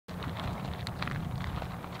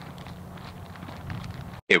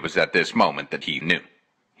It was at this moment that he knew.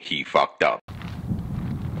 He fucked up.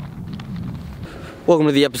 Welcome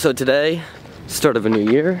to the episode today. Start of a new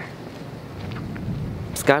year.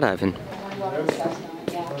 Skydiving.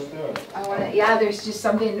 Yeah, there's just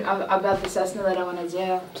something about the Cessna that I want to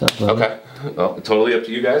do. Okay. Well, totally up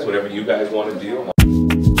to you guys. Whatever you guys want to do.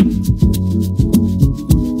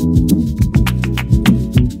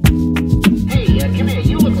 Hey, come here.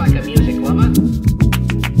 You look like a music lover.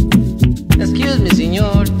 Excuse me,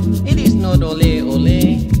 senor. It is not ole ole.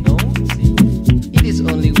 No, see. It is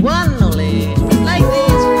only one ole. Like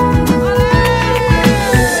this.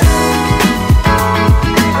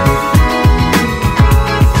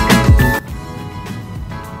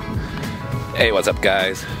 Hey, what's up,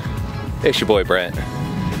 guys? It's your boy Brent.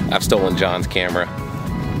 I've stolen John's camera.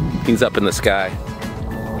 He's up in the sky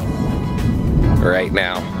right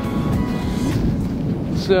now.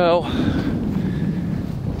 So,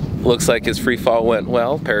 looks like his free fall went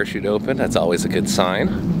well. Parachute open. That's always a good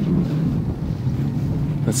sign.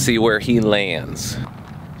 Let's see where he lands.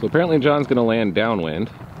 So apparently John's gonna land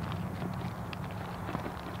downwind.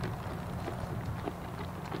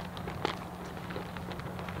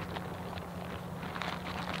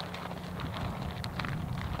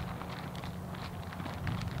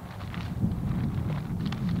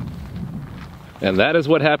 And that is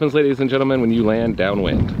what happens, ladies and gentlemen, when you land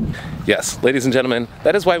downwind. Yes, ladies and gentlemen,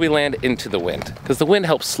 that is why we land into the wind, because the wind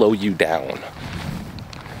helps slow you down.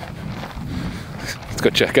 Let's go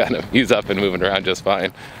check on him. He's up and moving around just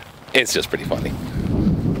fine. It's just pretty funny.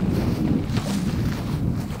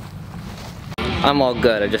 I'm all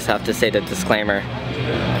good. I just have to say the disclaimer.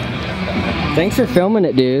 Thanks for filming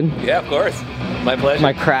it, dude. Yeah, of course. My pleasure.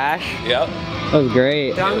 My crash. Yep. That was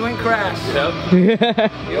great. Downwind crash. Yep.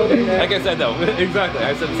 Like I said though, exactly.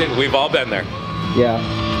 I said the same. We've all been there. Yeah.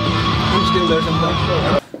 I'm still there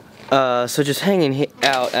sometimes. So just hanging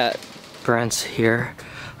out at Brent's here.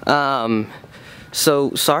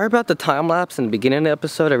 So sorry about the time lapse in the beginning of the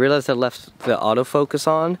episode. I realized I left the autofocus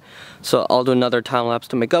on, so I'll do another time lapse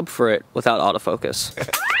to make up for it without autofocus.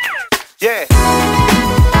 Yeah.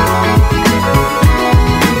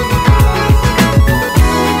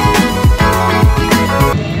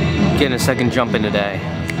 Getting a second jump in today.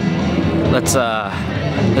 Let's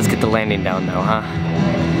get the landing down though, huh?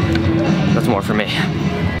 That's more for me.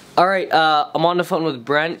 Alright, I'm on the phone with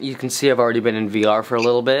Brent. You can see I've already been in VR for a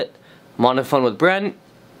little bit. I'm on the phone with Brent,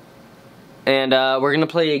 and we're gonna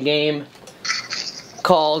play a game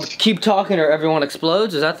called Keep Talking or Everyone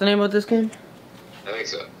Explodes. Is that the name of this game? I think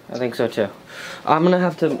so. I think so too. I'm gonna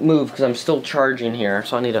have to move because I'm still charging here,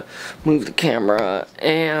 so I need to move the camera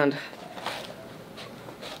and...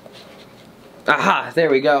 Aha,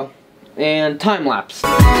 there we go. And time lapse.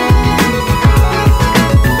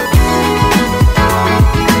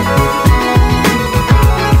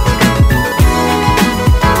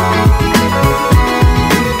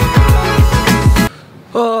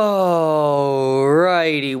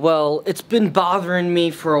 Alrighty, well, it's been bothering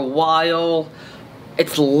me for a while.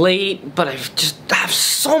 It's late, but I just have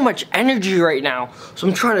so much energy right now. So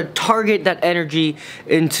I'm trying to target that energy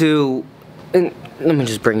into... And let me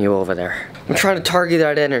just bring you over there. I'm trying to target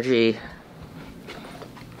that energy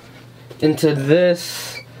into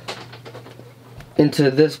this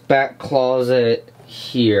back closet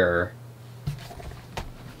here.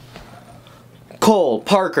 Cole,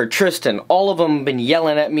 Parker, Tristan, all of them have been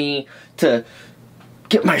yelling at me to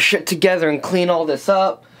get my shit together and clean all this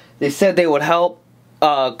up. They said they would help.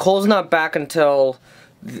 Cole's not back until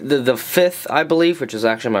the 5th, I believe, which is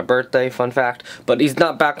actually my birthday, fun fact, but he's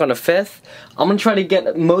not back on the 5th. I'm gonna try to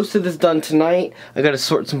get most of this done tonight. I gotta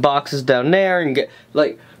sort some boxes down there and get,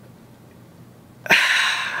 like...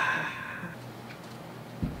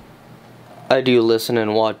 I do listen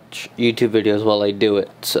and watch YouTube videos while I do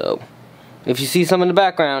it, so if you see some in the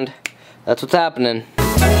background, that's what's happening.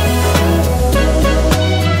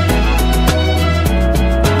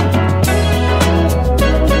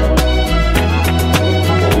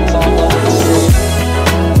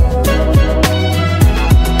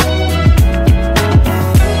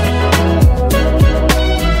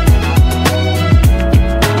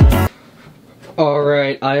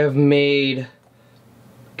 Alright, I have made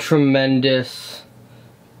tremendous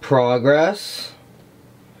progress.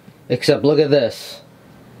 Except look at this.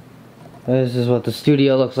 This is what the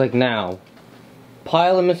studio looks like now.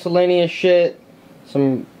 Pile of miscellaneous shit,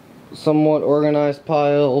 some somewhat organized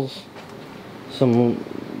piles, some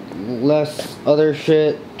less other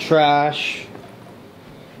shit, trash.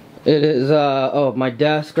 It is, oh, my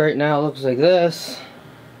desk right now looks like this.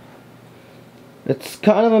 It's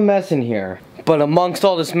kind of a mess in here. But amongst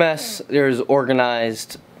all this mess, there's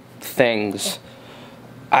organized things.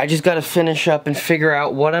 I just gotta finish up and figure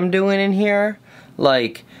out what I'm doing in here.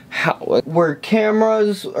 Like, where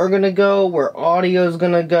cameras are gonna go, where audio's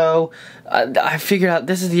gonna go. I figured out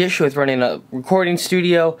this is the issue with running a recording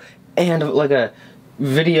studio and like a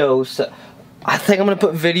video. I think I'm gonna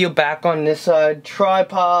put video back on this side,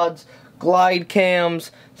 tripods, glide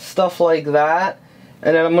cams, stuff like that.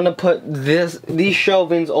 And then I'm gonna put these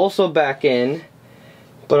shelvings also back in,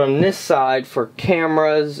 but on this side for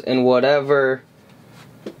cameras and whatever.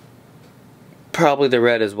 Probably the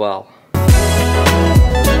red as well.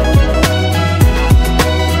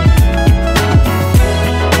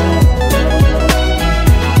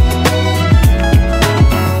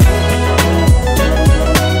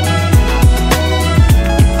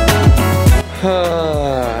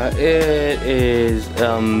 It is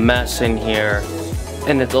a mess in here,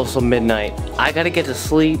 and it's also midnight. I gotta get to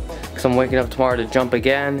sleep because I'm waking up tomorrow to jump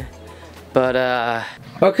again. But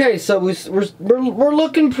okay, so we're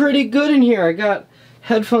looking pretty good in here. I got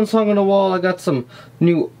headphones hung on the wall. I got some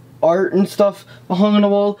new art and stuff hung on the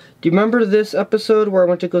wall. Do you remember this episode where I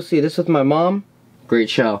went to go see this with my mom? Great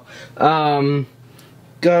show.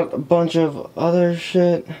 Got a bunch of other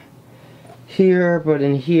shit here, but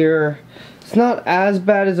in here it's not as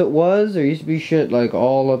bad as it was. There used to be shit like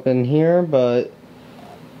all up in here, but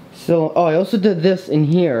still. Oh, I also did this in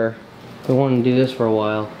here. I wanted to do this for a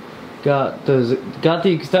while. Got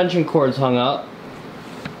the extension cords hung up.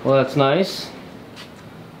 Well, that's nice.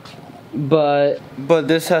 But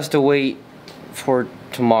this has to wait for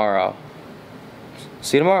tomorrow.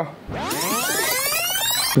 See you tomorrow.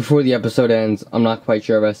 Before the episode ends, I'm not quite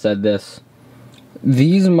sure if I said this.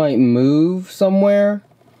 These might move somewhere.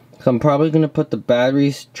 So I'm probably gonna put the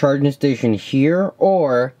battery charging station here,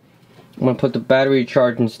 or I'm gonna put the battery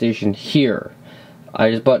charging station here.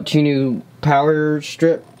 I just bought 2 new power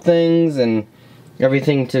strip things and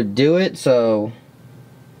everything to do it, so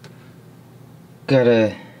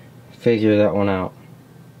gotta figure that one out.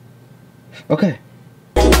 Okay.